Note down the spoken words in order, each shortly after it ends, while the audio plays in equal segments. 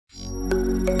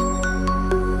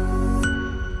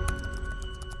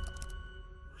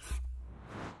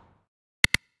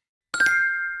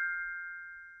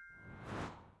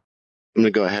I'm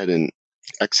going to go ahead and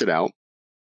exit out.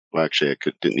 Well, actually,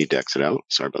 didn't need to exit out.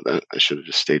 Sorry about that. I should have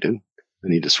just stayed in. I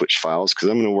need to switch files because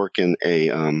I'm going to work in a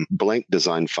blank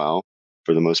design file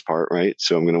for the most part, right?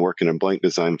 So I'm going to work in a blank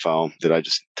design file that I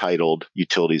just titled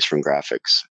Utilities from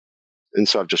Graphics. And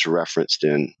so I've just referenced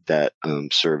in that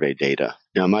survey data.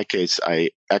 Now, in my case, I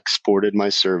exported my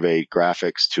survey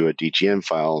graphics to a DGN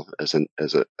file as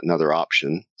another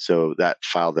option. So that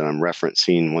file that I'm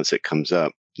referencing, once it comes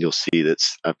up, you'll see that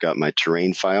I've got my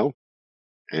terrain file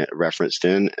referenced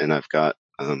in, and I've got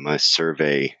my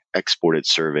exported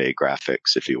survey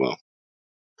graphics, if you will.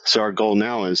 So our goal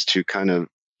now is to kind of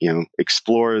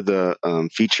explore the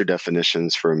feature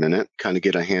definitions for a minute, kind of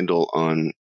get a handle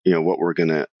on what we're going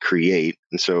to create.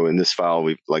 And so in this file,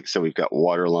 we've got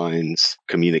water lines,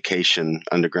 communication,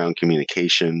 underground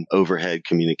communication, overhead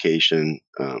communication.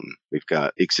 We've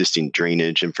got existing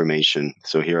drainage information.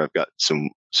 So here I've got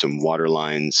some water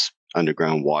lines,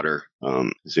 underground water.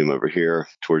 Zoom over here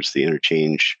towards the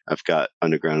interchange. I've got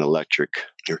underground electric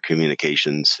or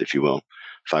communications, if you will,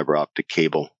 fiber optic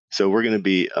cable. So we're going to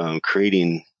be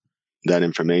creating that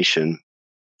information.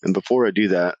 And before I do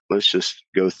that, let's just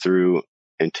go through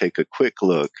and take a quick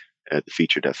look at the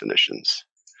feature definitions.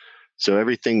 So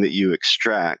everything that you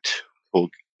extract,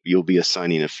 you'll be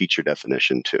assigning a feature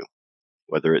definition to,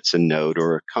 whether it's a node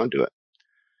or a conduit.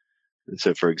 And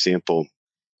so, for example,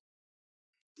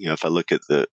 if I look at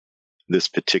this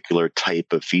particular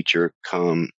type of feature,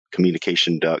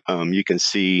 communication duct, you can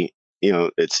see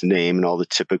its name and all the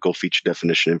typical feature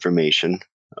definition information.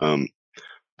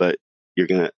 But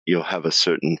you'll have a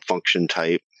certain function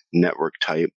type, network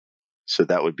type. So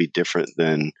that would be different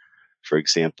than, for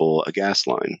example, a gas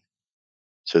line.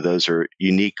 So those are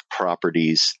unique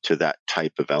properties to that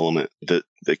type of element that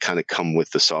kind of come with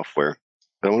the software.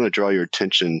 But I want to draw your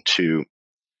attention to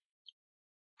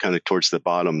kind of towards the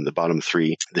bottom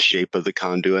three, the shape of the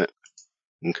conduit.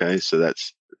 Okay, so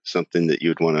that's something that you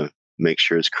would want to make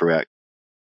sure is correct.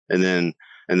 And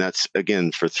that's,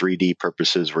 again, for 3D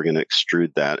purposes, we're going to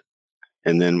extrude that.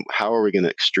 And then how are we going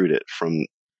to extrude it from,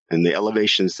 and the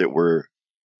elevations that we're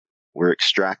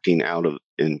extracting out of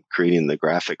and creating the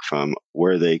graphic from,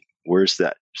 where's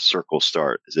that circle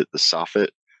start? Is it the soffit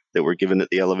that we're given at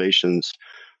the elevations,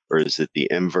 or is it the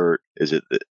invert? Is it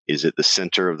the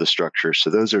center of the structure? So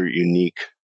those are unique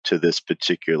to this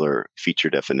particular feature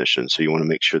definition. So you want to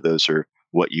make sure those are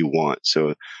what you want.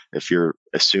 So if you're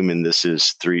assuming this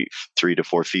is 3 to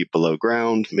 4 feet below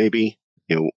ground, maybe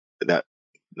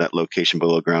that location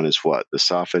below ground is what? The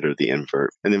soffit or the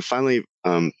invert. And then finally,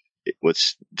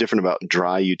 what's different about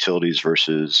dry utilities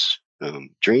versus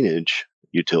drainage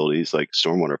utilities like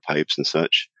stormwater pipes and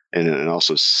such, and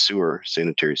also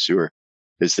sanitary sewer,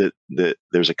 is that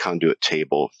there's a conduit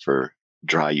table for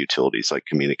dry utilities like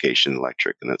communication,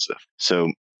 electric, and that stuff.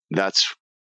 So that's,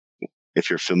 if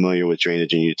you're familiar with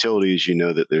drainage and utilities, you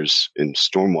know that in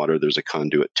stormwater, there's a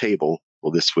conduit table.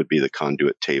 Well, this would be the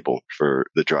conduit table for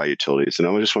the dry utilities. And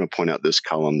I just want to point out this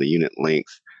column, the unit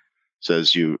length,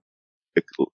 says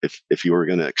if you were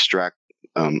going to extract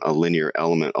a linear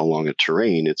element along a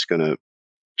terrain, it's going to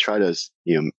try to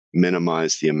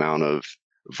minimize the amount of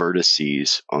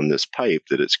vertices on this pipe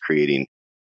that it's creating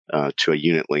to a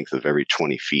unit length of every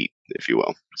 20 feet, if you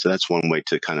will. So that's one way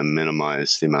to kind of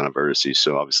minimize the amount of vertices.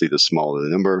 So obviously, the smaller the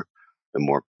number, the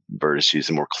more vertices,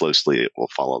 the more closely it will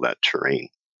follow that terrain.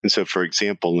 And so, for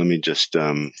example, let me just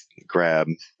grab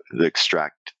the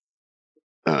extract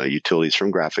utilities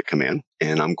from graphic command,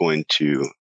 and I'm going to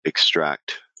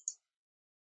extract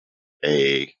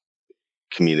a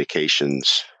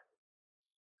communications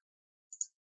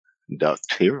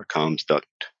duct here, a comms duct.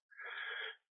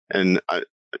 And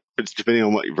it's depending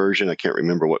on what version, I can't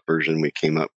remember what version we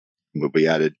came up, but we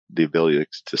added the ability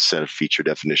to set a feature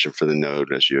definition for the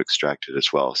node as you extract it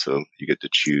as well. So you get to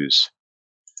choose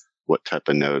what type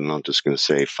of node, and I'm just going to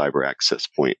say fiber access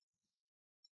point.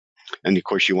 And of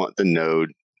course, you want the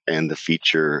node and the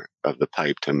feature of the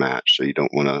pipe to match. So you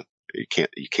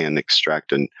can't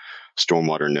extract a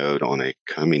stormwater node on a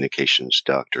communications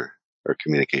duct or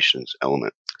communications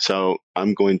element. So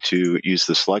I'm going to use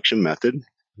the selection method.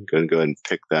 I'm going to go ahead and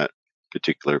pick that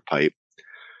particular pipe.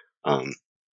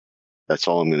 That's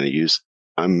all I'm going to use.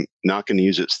 I'm not going to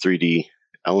use its 3D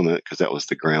element because that was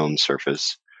the ground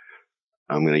surface.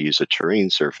 I'm going to use a terrain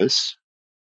surface.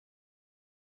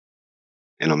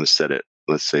 And I'm going to set it,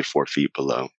 let's say 4 feet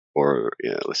below, or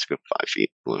let's go 5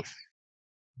 feet below.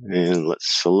 And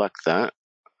let's select that.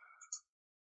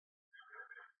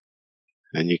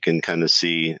 And you can kind of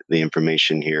see the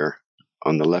information here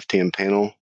on the left-hand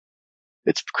panel.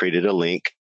 It's created a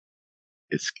link.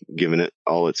 It's given it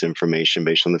all its information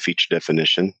based on the feature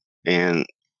definition. And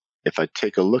if I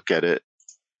take a look at it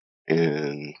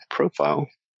in profile,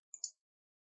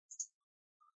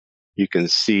 you can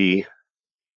see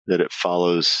that it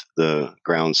follows the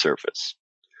ground surface.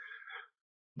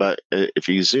 But if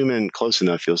you zoom in close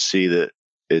enough, you'll see that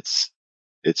it's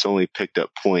only picked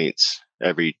up points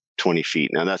every 20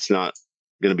 feet. Now, that's not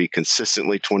going to be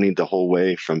consistently 20 the whole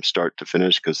way from start to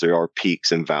finish, because there are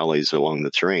peaks and valleys along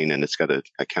the terrain, and it's got to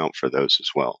account for those as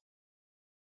well.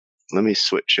 Let me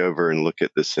switch over and look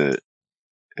at this in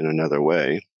another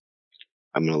way.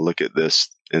 I'm going to look at this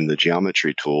in the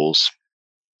geometry tools.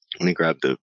 Let me grab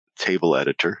the table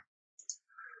editor,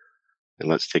 and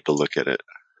let's take a look at it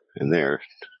in there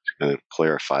to kind of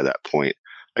clarify that point.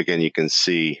 Again, you can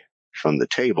see from the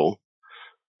table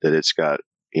that it's got,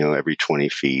 every 20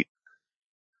 feet.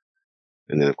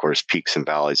 And then, of course, peaks and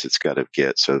valleys it's got to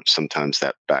get. So sometimes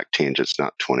that back tangent's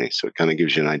not 20. So it kind of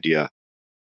gives you an idea.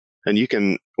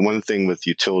 And one thing with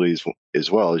utilities as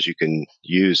well is you can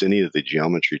use any of the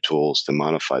geometry tools to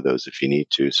modify those if you need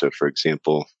to. So, for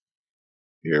example,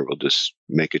 here we'll just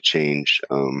make a change.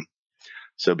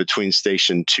 So between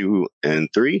station 2 and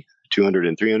 3, 200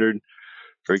 and 300,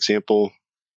 for example,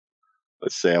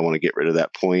 let's say I want to get rid of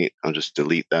that point. I'll just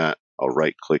delete that. I'll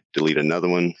right-click, delete another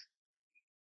one.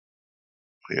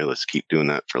 Here, let's keep doing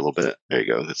that for a little bit. There you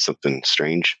go. That's something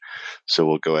strange. So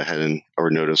we'll go ahead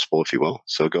or noticeable, if you will.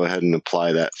 So go ahead and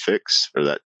apply that fix or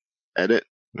that edit.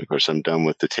 Of course, I'm done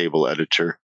with the table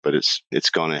editor, but it's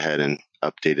gone ahead and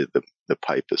updated the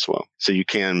pipe as well. So you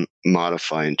can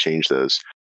modify and change those.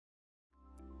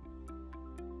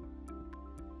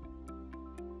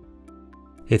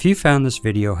 If you found this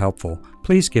video helpful,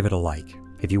 please give it a like.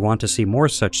 If you want to see more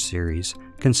such series,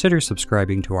 consider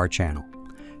subscribing to our channel.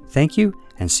 Thank you,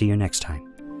 and see you next time.